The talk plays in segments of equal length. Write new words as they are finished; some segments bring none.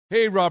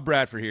Hey, Rob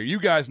Bradford here.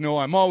 You guys know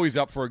I'm always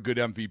up for a good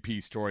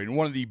MVP story, and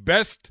one of the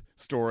best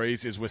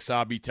stories is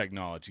Wasabi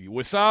Technology.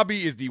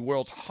 Wasabi is the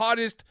world's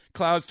hottest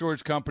cloud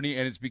storage company,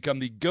 and it's become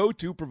the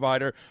go-to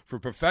provider for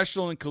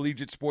professional and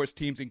collegiate sports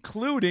teams,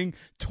 including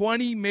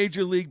 20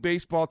 Major League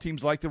Baseball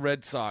teams like the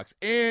Red Sox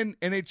and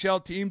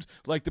NHL teams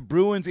like the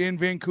Bruins and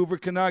Vancouver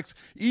Canucks.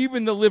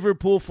 Even the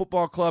Liverpool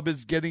Football Club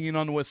is getting in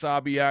on the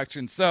Wasabi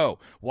action. So,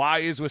 why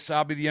is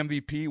Wasabi the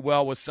MVP?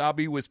 Well,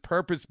 Wasabi was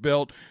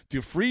purpose-built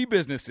to free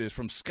businesses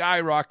from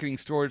skyrocketing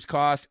storage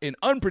costs and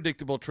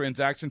unpredictable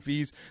transaction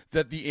fees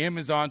that the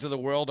Amazons of the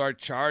world are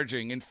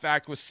charging. In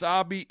fact,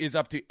 Wasabi is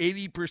up to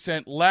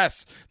 80%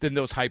 less than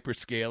those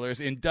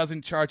hyperscalers and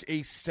doesn't charge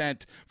a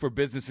cent for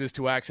businesses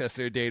to access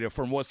their data.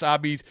 From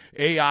Wasabi's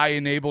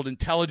AI-enabled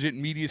intelligent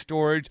media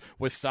storage,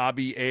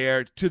 Wasabi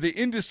Air, to the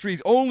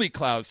industry's only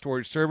cloud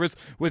storage service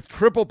with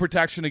triple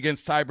protection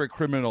against cyber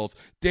criminals,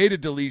 data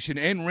deletion,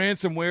 and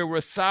ransomware,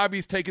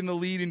 Wasabi's taken the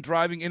lead in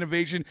driving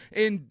innovation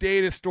in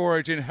data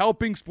storage and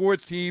helping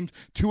sports teams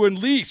to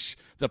unleash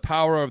the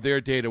power of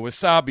their data.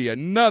 Wasabi,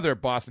 another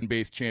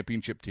Boston-based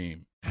championship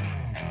team.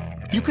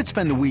 You could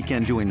spend the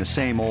weekend doing the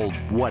same old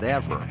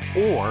whatever,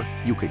 or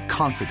you could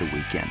conquer the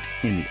weekend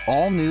in the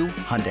all-new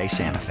Hyundai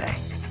Santa Fe.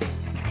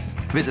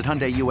 Visit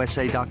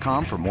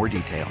HyundaiUSA.com for more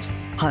details.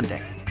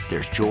 Hyundai,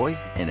 there's joy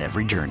in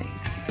every journey.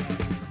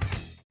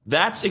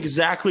 That's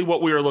exactly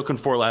what we were looking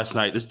for last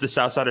night. This is the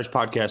Southsiders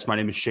Podcast. My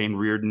name is Shane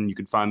Reardon. You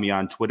can find me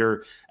on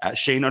Twitter at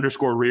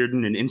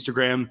Shane_Reardon and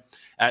Instagram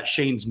at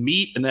Shane's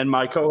Meat. And then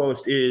my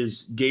co-host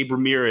is Gabe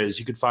Ramirez.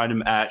 You can find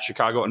him at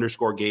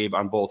Chicago_Gabe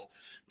on both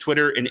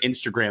Twitter and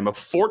Instagram. A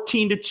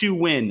 14-2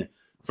 win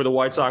for the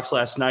White Sox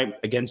last night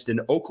against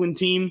an Oakland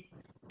team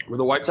where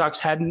the White Sox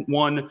hadn't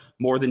won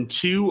more than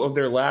 2 of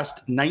their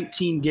last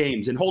 19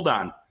 games. And hold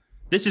on,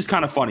 this is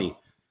kind of funny.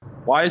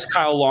 Why is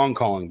Kyle Long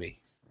calling me?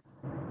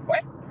 What?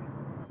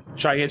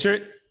 Should I answer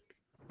it?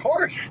 Of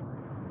course.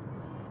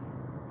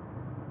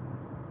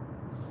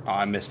 Oh,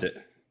 I missed it.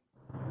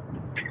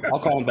 I'll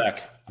call him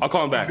back.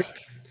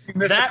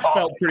 That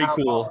felt pretty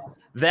cool.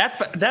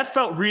 That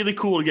felt really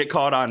cool to get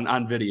caught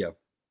on video.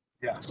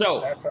 Yeah.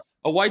 So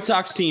a White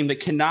Sox team that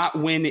cannot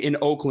win in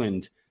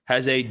Oakland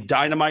has a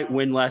dynamite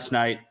win last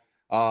night.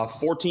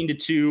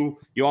 14-2.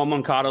 Yoan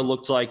Moncada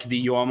looked like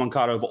the Yoan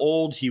Moncada of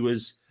old. He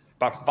was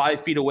about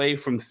 5 feet away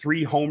from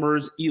 3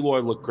 homers. Eloy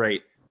looked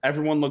great.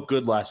 Everyone looked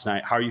good last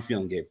night. How are you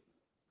feeling, Gabe?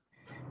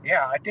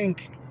 Yeah, I think,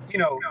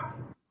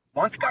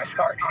 once guys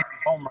start hitting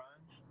home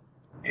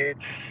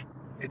runs,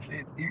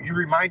 you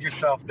remind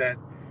yourself that,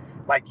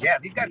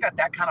 these guys got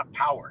that kind of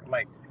power.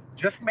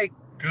 Just make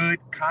good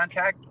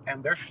contact,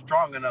 and they're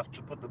strong enough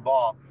to put the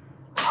ball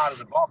out of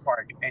the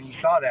ballpark. And you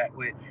saw that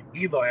with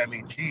Eloy.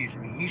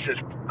 He's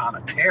just on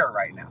a tear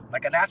right now,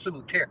 like an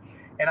absolute tear.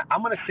 And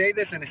I'm going to say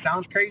this, and it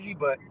sounds crazy,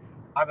 but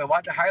I've been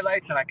watching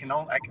highlights, and I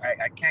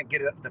can't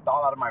get the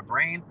thought out of my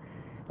brain.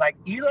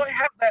 Eloy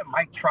has that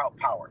Mike Trout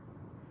power,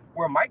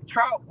 where Mike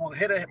Trout will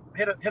hit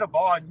a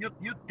ball, and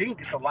you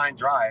think it's a line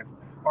drive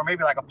or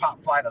maybe like a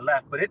pop fly to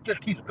left, but it just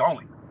keeps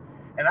going.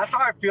 And that's how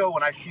I feel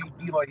when I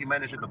see Eloy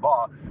Jimenez hit the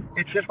ball.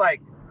 It's just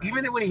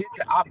even when he hits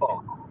the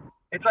oppo,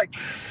 it's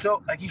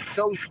he's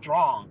so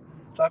strong.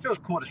 So it feels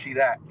cool to see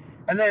that.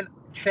 And then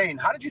Shane,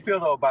 how did you feel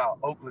though about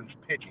Oakland's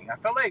pitching?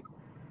 I felt like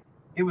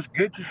it was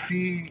good to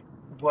see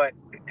what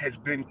has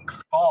been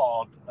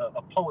called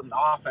a potent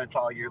offense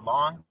all year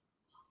long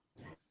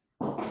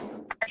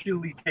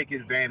actually take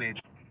advantage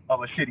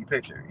of a shitty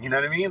pitcher. You know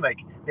what I mean?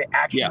 They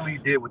actually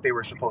did what they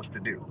were supposed to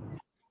do.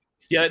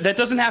 Yeah, that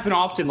doesn't happen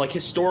often.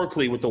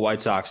 Historically with the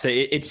White Sox,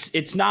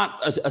 it's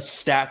not a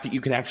stat that you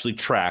can actually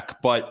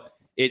track, but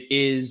it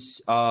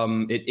is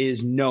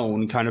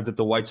known kind of that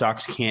the White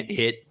Sox can't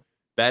hit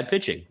bad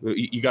pitching.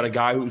 You got a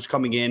guy who's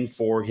coming in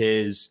for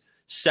his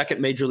second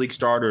major league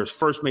start or his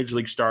first major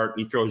league start,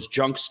 and he throws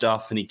junk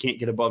stuff and he can't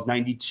get above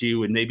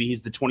 92, and maybe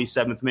he's the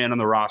 27th man on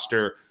the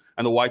roster,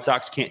 and the White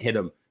Sox can't hit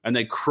him. And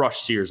they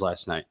crushed Sears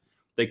last night.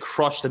 They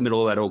crushed the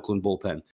middle of that Oakland bullpen.